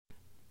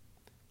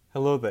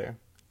Hello there,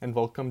 and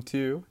welcome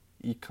to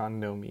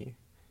Economy,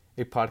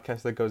 a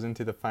podcast that goes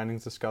into the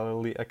findings of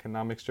scholarly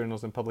economics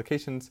journals and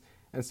publications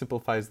and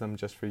simplifies them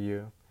just for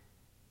you.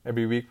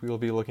 Every week we will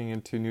be looking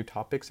into new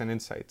topics and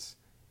insights,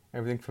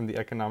 everything from the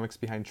economics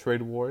behind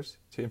trade wars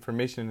to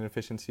information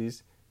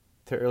inefficiencies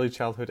to early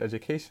childhood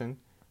education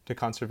to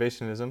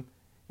conservationism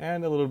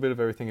and a little bit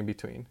of everything in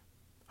between.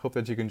 Hope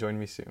that you can join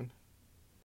me soon.